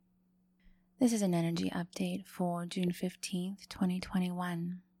This is an energy update for June 15th,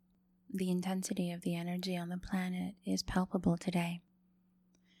 2021. The intensity of the energy on the planet is palpable today.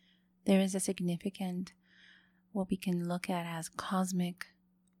 There is a significant, what we can look at as cosmic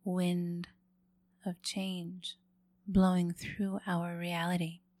wind of change blowing through our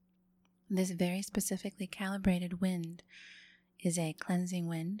reality. This very specifically calibrated wind is a cleansing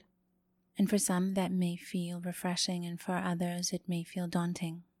wind, and for some that may feel refreshing, and for others it may feel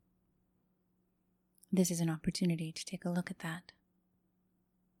daunting. This is an opportunity to take a look at that.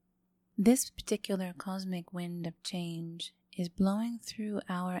 This particular cosmic wind of change is blowing through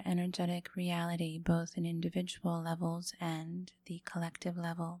our energetic reality, both in individual levels and the collective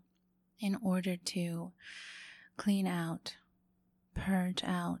level, in order to clean out, purge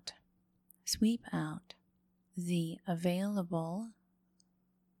out, sweep out the available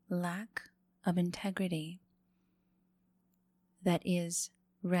lack of integrity that is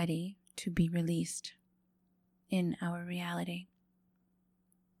ready to be released in our reality.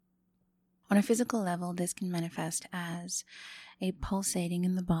 On a physical level, this can manifest as a pulsating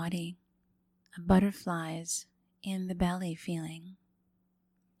in the body, a butterflies in the belly feeling,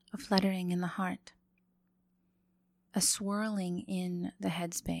 a fluttering in the heart, a swirling in the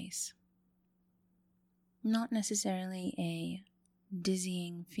headspace. Not necessarily a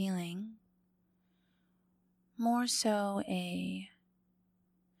dizzying feeling, more so a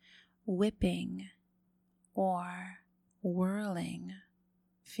whipping or whirling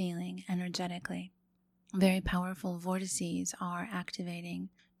feeling energetically. Very powerful vortices are activating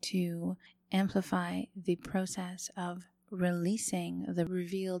to amplify the process of releasing the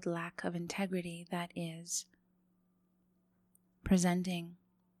revealed lack of integrity that is presenting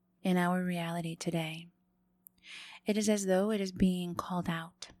in our reality today. It is as though it is being called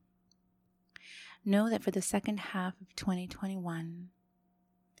out. Know that for the second half of 2021,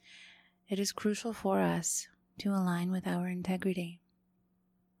 it is crucial for us to align with our integrity.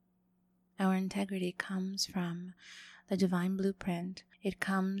 Our integrity comes from the divine blueprint. It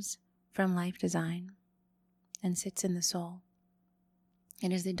comes from life design and sits in the soul.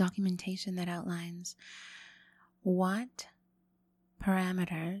 It is the documentation that outlines what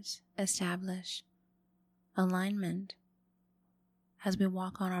parameters establish alignment as we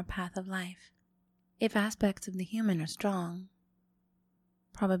walk on our path of life. If aspects of the human are strong,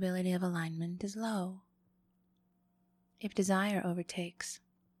 probability of alignment is low. If desire overtakes,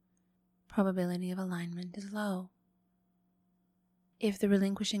 probability of alignment is low. If the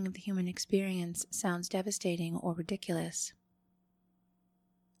relinquishing of the human experience sounds devastating or ridiculous,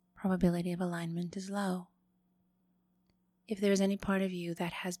 probability of alignment is low. If there is any part of you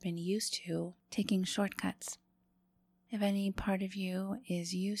that has been used to taking shortcuts, if any part of you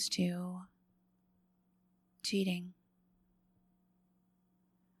is used to cheating,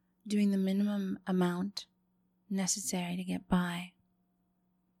 doing the minimum amount necessary to get by,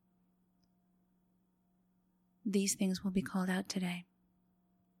 these things will be called out today.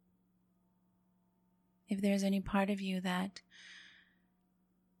 If there is any part of you that,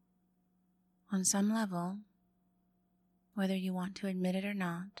 on some level, whether you want to admit it or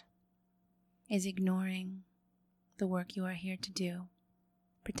not, is ignoring the work you are here to do,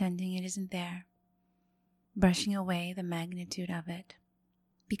 pretending it isn't there, brushing away the magnitude of it,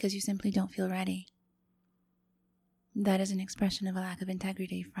 because you simply don't feel ready. That is an expression of a lack of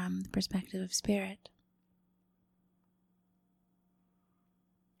integrity from the perspective of spirit.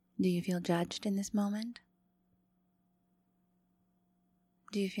 Do you feel judged in this moment?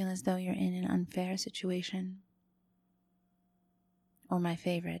 Do you feel as though you're in an unfair situation? Or my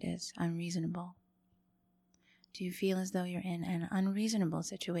favorite is unreasonable. Do you feel as though you're in an unreasonable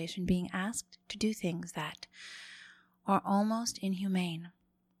situation, being asked to do things that are almost inhumane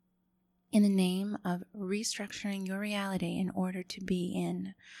in the name of restructuring your reality in order to be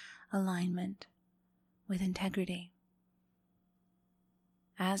in alignment with integrity,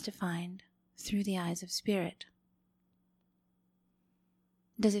 as defined through the eyes of spirit?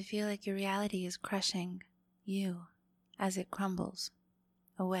 Does it feel like your reality is crushing you as it crumbles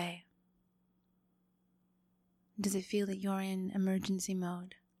away? Does it feel that you're in emergency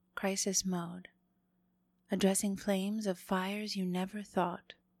mode, crisis mode, addressing flames of fires you never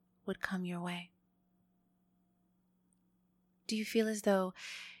thought would come your way? Do you feel as though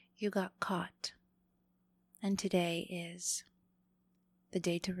you got caught and today is the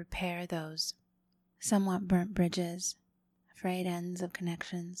day to repair those somewhat burnt bridges, frayed ends of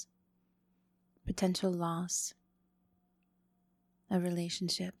connections, potential loss of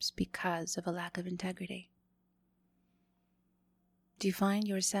relationships because of a lack of integrity? Do you find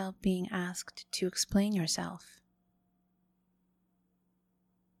yourself being asked to explain yourself?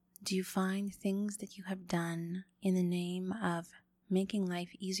 Do you find things that you have done in the name of making life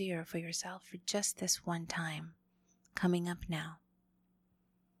easier for yourself for just this one time coming up now?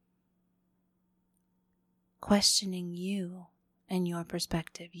 Questioning you and your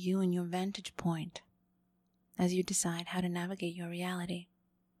perspective, you and your vantage point as you decide how to navigate your reality.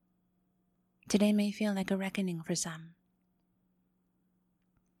 Today may feel like a reckoning for some.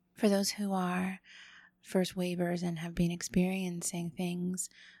 For those who are first wavers and have been experiencing things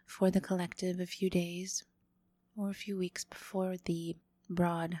for the collective a few days or a few weeks before the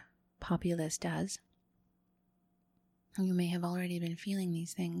broad populace does, you may have already been feeling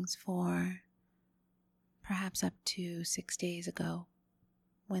these things for perhaps up to 6 days ago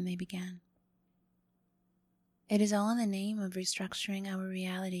when they began. It is all in the name of restructuring our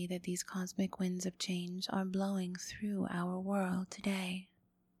reality that these cosmic winds of change are blowing through our world today.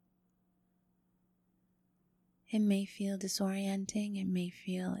 It may feel disorienting, it may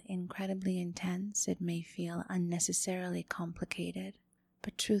feel incredibly intense, it may feel unnecessarily complicated,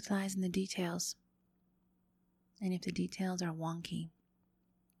 but truth lies in the details. And if the details are wonky,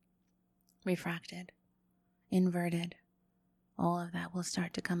 refracted, inverted, all of that will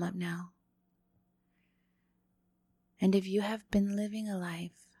start to come up now. And if you have been living a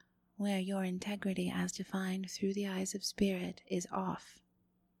life where your integrity as defined through the eyes of spirit is off,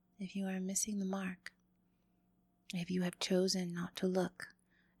 if you are missing the mark, if you have chosen not to look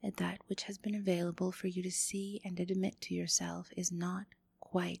at that which has been available for you to see and admit to yourself is not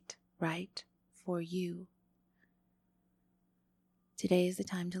quite right for you, today is the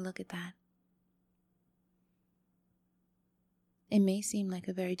time to look at that. It may seem like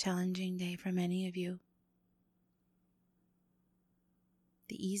a very challenging day for many of you.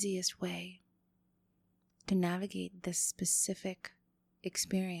 The easiest way to navigate this specific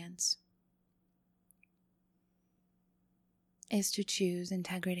experience is to choose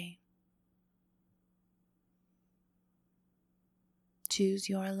integrity. Choose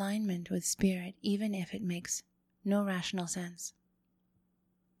your alignment with spirit, even if it makes no rational sense.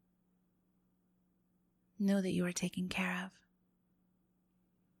 Know that you are taken care of.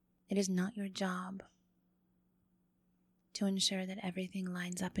 It is not your job to ensure that everything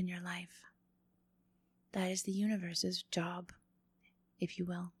lines up in your life. That is the universe's job, if you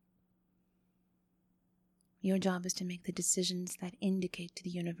will. Your job is to make the decisions that indicate to the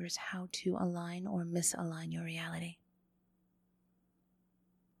universe how to align or misalign your reality.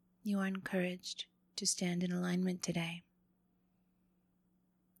 You are encouraged to stand in alignment today,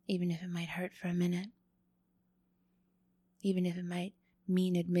 even if it might hurt for a minute, even if it might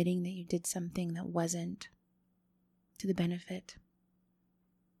mean admitting that you did something that wasn't to the benefit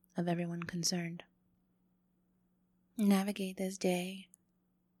of everyone concerned. Navigate this day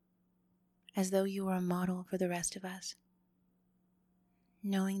as though you were a model for the rest of us,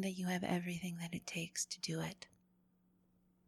 knowing that you have everything that it takes to do it.